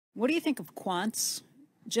What do you think of quants?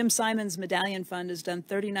 Jim Simon's Medallion Fund has done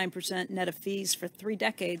 39% net of fees for 3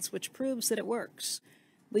 decades, which proves that it works.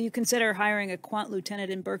 Will you consider hiring a quant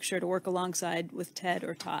lieutenant in Berkshire to work alongside with Ted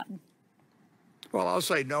or Todd? Well, I'll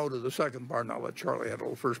say no to the second part, and I'll let Charlie handle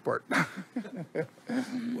the first part.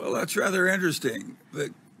 Well, that's rather interesting.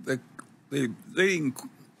 The leading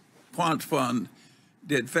quant fund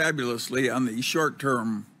did fabulously on the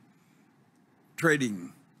short-term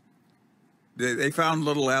trading. They found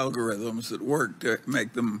little algorithms that worked to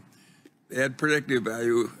make them, they had predictive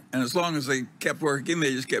value, and as long as they kept working,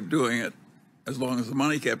 they just kept doing it as long as the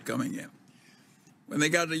money kept coming in. When they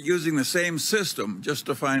got to using the same system, just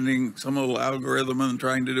to finding some little algorithm and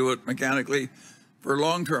trying to do it mechanically for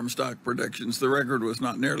long-term stock predictions, the record was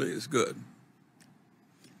not nearly as good.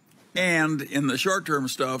 And in the short-term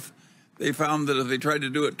stuff, they found that if they tried to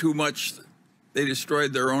do it too much, they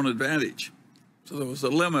destroyed their own advantage. So there was a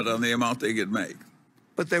limit on the amount they could make.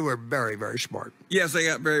 But they were very, very smart. Yes, they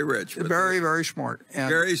got very rich. Very, very smart. And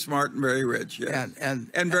very smart and very rich, yeah.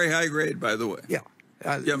 And very high grade, by the way. Yeah.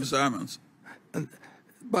 Jim Simons.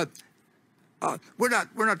 But we're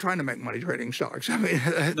not trying to make money trading stocks. I mean,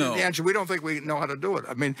 no. The answer, we don't think we know how to do it.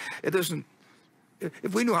 I mean, it isn't.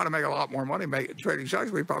 If we knew how to make a lot more money trading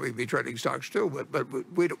stocks, we'd probably be trading stocks too. But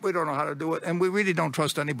we don't know how to do it, and we really don't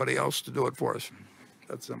trust anybody else to do it for us.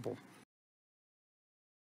 That's simple.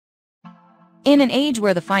 In an age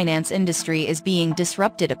where the finance industry is being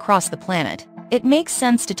disrupted across the planet, it makes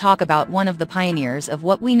sense to talk about one of the pioneers of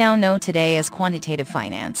what we now know today as quantitative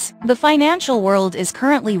finance. The financial world is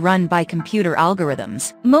currently run by computer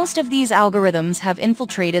algorithms. Most of these algorithms have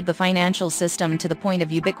infiltrated the financial system to the point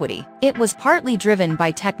of ubiquity. It was partly driven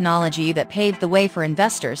by technology that paved the way for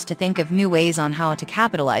investors to think of new ways on how to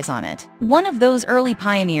capitalize on it. One of those early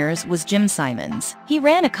pioneers was Jim Simons. He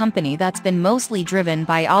ran a company that's been mostly driven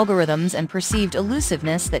by algorithms and perceived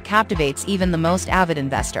elusiveness that captivates even the most avid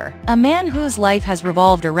investor. A man whose life has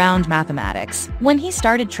revolved around mathematics. When he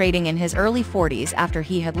started trading in his early 40s after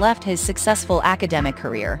he had left his successful academic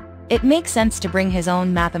career, it makes sense to bring his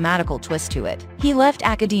own mathematical twist to it. He left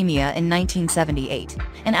academia in 1978,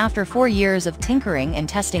 and after 4 years of tinkering and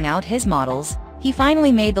testing out his models, he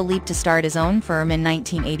finally made the leap to start his own firm in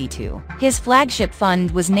 1982. His flagship fund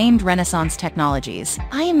was named Renaissance Technologies.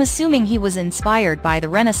 I am assuming he was inspired by the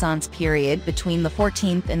Renaissance period between the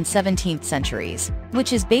 14th and 17th centuries,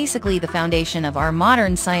 which is basically the foundation of our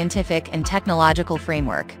modern scientific and technological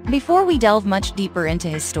framework. Before we delve much deeper into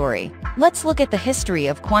his story, let's look at the history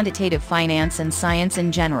of quantitative finance and science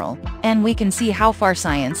in general, and we can see how far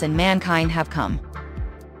science and mankind have come.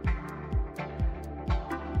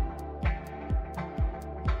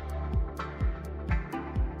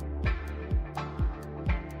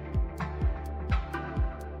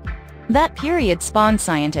 That period spawned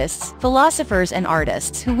scientists, philosophers, and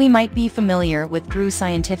artists who we might be familiar with through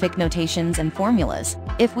scientific notations and formulas.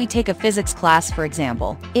 If we take a physics class, for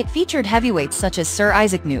example, it featured heavyweights such as Sir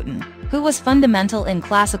Isaac Newton, who was fundamental in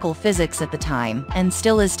classical physics at the time, and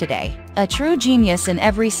still is today. A true genius in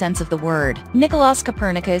every sense of the word. Nicolaus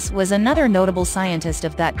Copernicus was another notable scientist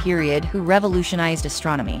of that period who revolutionized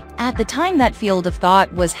astronomy. At the time, that field of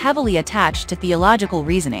thought was heavily attached to theological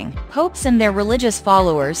reasoning. Popes and their religious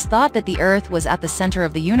followers thought that the Earth was at the center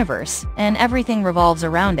of the universe, and everything revolves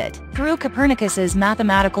around it. Through Copernicus's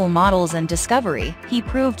mathematical models and discovery, he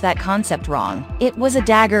proved that concept wrong. It was a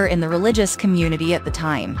dagger in the religious community at the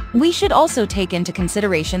time. We should also take into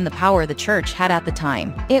consideration the power the church had at the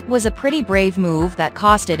time. It was a pretty brave move that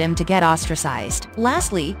costed him to get ostracized.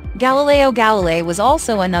 Lastly, Galileo Galilei was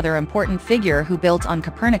also another important figure who built on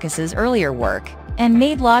Copernicus's earlier work and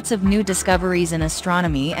made lots of new discoveries in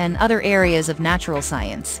astronomy and other areas of natural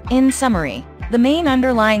science. In summary, the main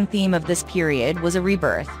underlying theme of this period was a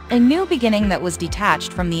rebirth, a new beginning that was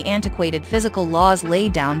detached from the antiquated physical laws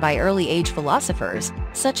laid down by early-age philosophers,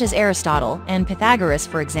 such as Aristotle and Pythagoras,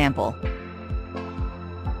 for example.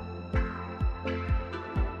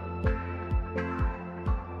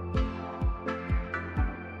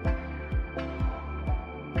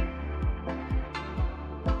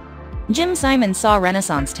 Jim Simons saw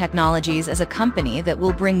Renaissance Technologies as a company that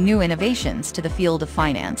will bring new innovations to the field of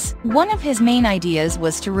finance. One of his main ideas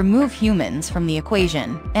was to remove humans from the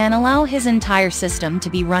equation and allow his entire system to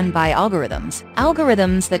be run by algorithms.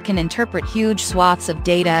 Algorithms that can interpret huge swaths of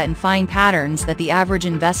data and find patterns that the average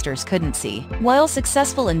investors couldn't see. While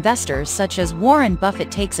successful investors such as Warren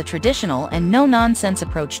Buffett takes a traditional and no-nonsense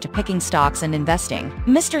approach to picking stocks and investing,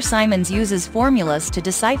 Mr. Simons uses formulas to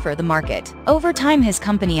decipher the market. Over time, his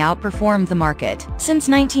company outperformed outperformed the market. Since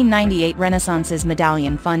 1998, Renaissance's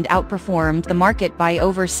Medallion Fund outperformed the market by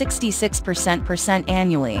over 66%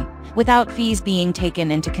 annually, without fees being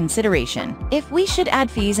taken into consideration. If we should add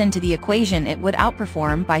fees into the equation, it would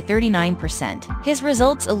outperform by 39%. His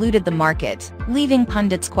results eluded the market, leaving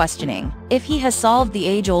pundits questioning if he has solved the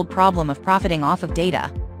age-old problem of profiting off of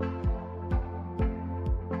data.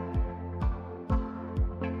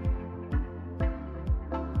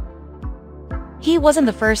 He wasn't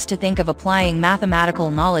the first to think of applying mathematical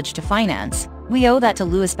knowledge to finance. We owe that to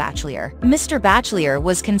Louis Bachelier. Mr. Bachelier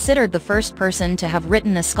was considered the first person to have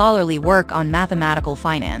written a scholarly work on mathematical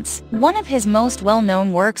finance. One of his most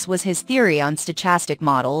well-known works was his theory on stochastic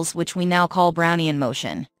models, which we now call Brownian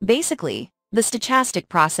motion. Basically, the stochastic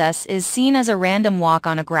process is seen as a random walk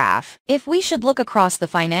on a graph. If we should look across the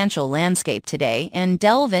financial landscape today and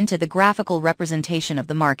delve into the graphical representation of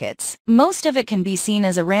the markets, most of it can be seen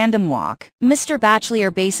as a random walk. Mr.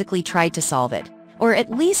 Bachelier basically tried to solve it, or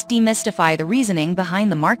at least demystify the reasoning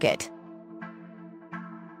behind the market.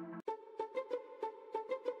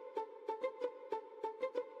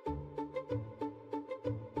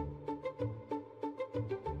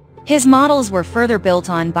 His models were further built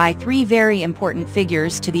on by three very important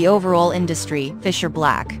figures to the overall industry: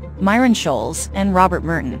 Fisher-Black, Myron Scholes, and Robert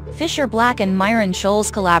Merton. Fisher-Black and Myron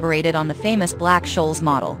Scholes collaborated on the famous Black-Scholes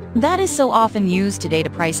model that is so often used today to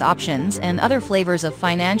price options and other flavors of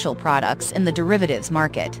financial products in the derivatives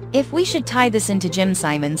market. If we should tie this into Jim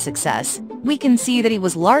Simon's success, we can see that he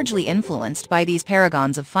was largely influenced by these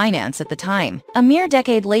paragons of finance at the time. A mere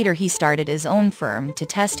decade later, he started his own firm to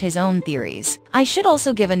test his own theories. I should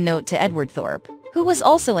also give a note to Edward Thorp, who was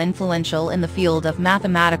also influential in the field of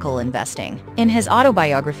mathematical investing. In his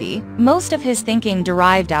autobiography, most of his thinking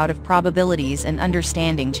derived out of probabilities and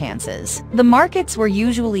understanding chances. The markets were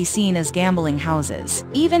usually seen as gambling houses.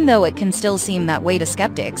 Even though it can still seem that way to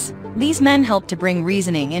skeptics, these men helped to bring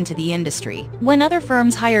reasoning into the industry. When other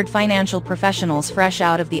firms hired financial professionals fresh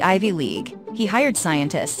out of the Ivy League, he hired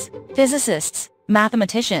scientists, physicists,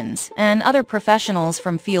 mathematicians, and other professionals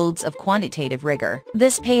from fields of quantitative rigor.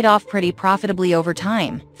 This paid off pretty profitably over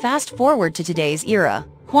time. Fast forward to today's era,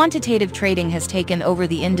 quantitative trading has taken over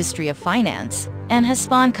the industry of finance and has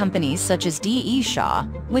spawned companies such as D.E. Shaw,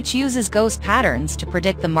 which uses ghost patterns to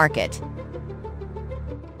predict the market.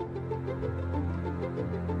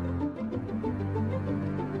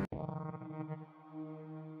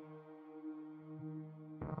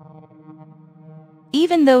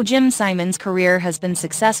 Even though Jim Simon's career has been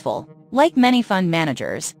successful, like many fund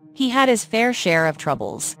managers, he had his fair share of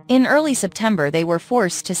troubles. In early September, they were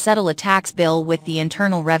forced to settle a tax bill with the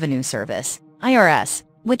Internal Revenue Service, IRS,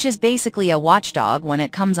 which is basically a watchdog when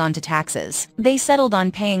it comes on to taxes. They settled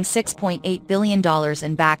on paying $6.8 billion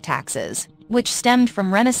in back taxes, which stemmed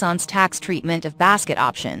from Renaissance tax treatment of basket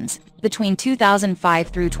options between 2005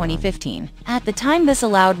 through 2015. At the time, this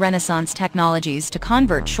allowed Renaissance Technologies to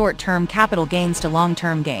convert short-term capital gains to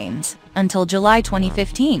long-term gains, until July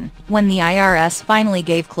 2015, when the IRS finally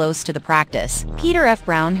gave close to the practice. Peter F.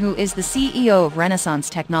 Brown, who is the CEO of Renaissance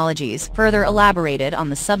Technologies, further elaborated on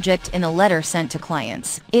the subject in a letter sent to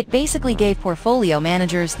clients. It basically gave portfolio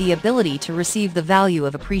managers the ability to receive the value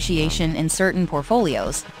of appreciation in certain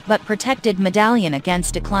portfolios, but protected Medallion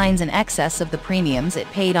against declines in excess of the premiums it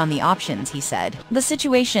paid on the options, he said. The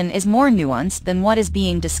situation is more nuanced than what is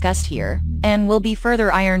being discussed here, and will be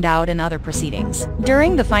further ironed out in other proceedings.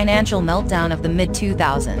 During the financial meltdown of the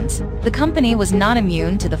mid-2000s, the company was not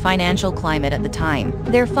immune to the financial climate at the time.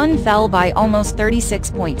 Their fund fell by almost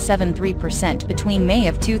 36.73% between May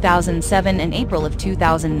of 2007 and April of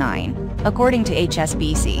 2009, according to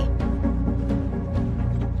HSBC.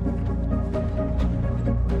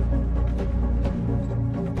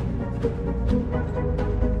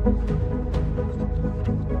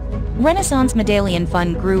 Renaissance Medallion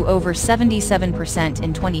Fund grew over 77%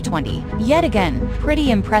 in 2020. Yet again, pretty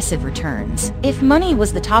impressive returns. If money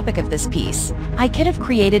was the topic of this piece, I could have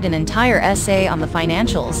created an entire essay on the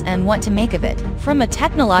financials and what to make of it. From a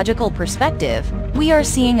technological perspective, we are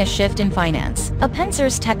seeing a shift in finance.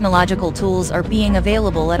 Pencer's technological tools are being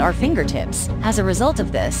available at our fingertips. As a result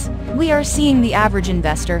of this, we are seeing the average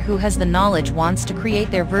investor who has the knowledge wants to create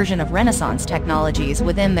their version of Renaissance Technologies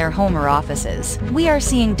within their home or offices. We are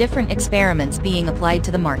seeing different different experiments being applied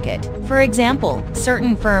to the market. For example,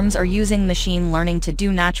 certain firms are using machine learning to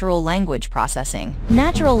do natural language processing.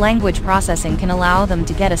 Natural language processing can allow them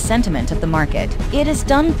to get a sentiment of the market. It is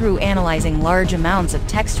done through analyzing large amounts of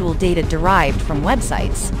textual data derived from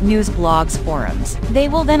websites, news blogs, forums. They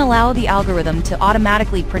will then allow the algorithm to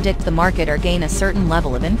automatically predict the market or gain a certain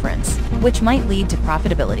level of inference, which might lead to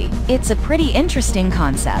profitability. It's a pretty interesting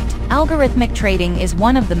concept. Algorithmic trading is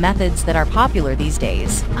one of the methods that are popular these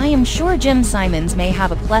days. I am sure Jim Simons may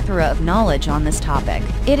have a plethora of knowledge on this topic.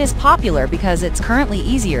 It is popular because it's currently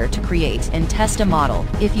easier to create and test a model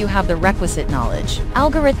if you have the requisite knowledge.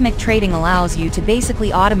 Algorithmic trading allows you to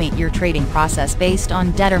basically automate your trading process based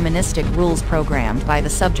on deterministic rules programmed by the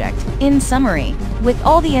subject. In summary, with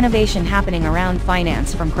all the innovation happening around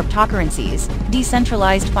finance, from cryptocurrencies,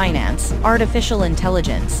 decentralized finance, artificial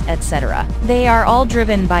intelligence, etc., they are all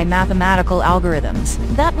driven by mathematical algorithms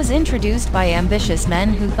that was introduced by ambitious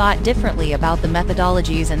men who thought differently about the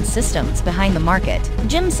methodologies and systems behind the market.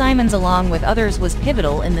 Jim Simons, along with others, was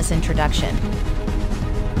pivotal in this introduction.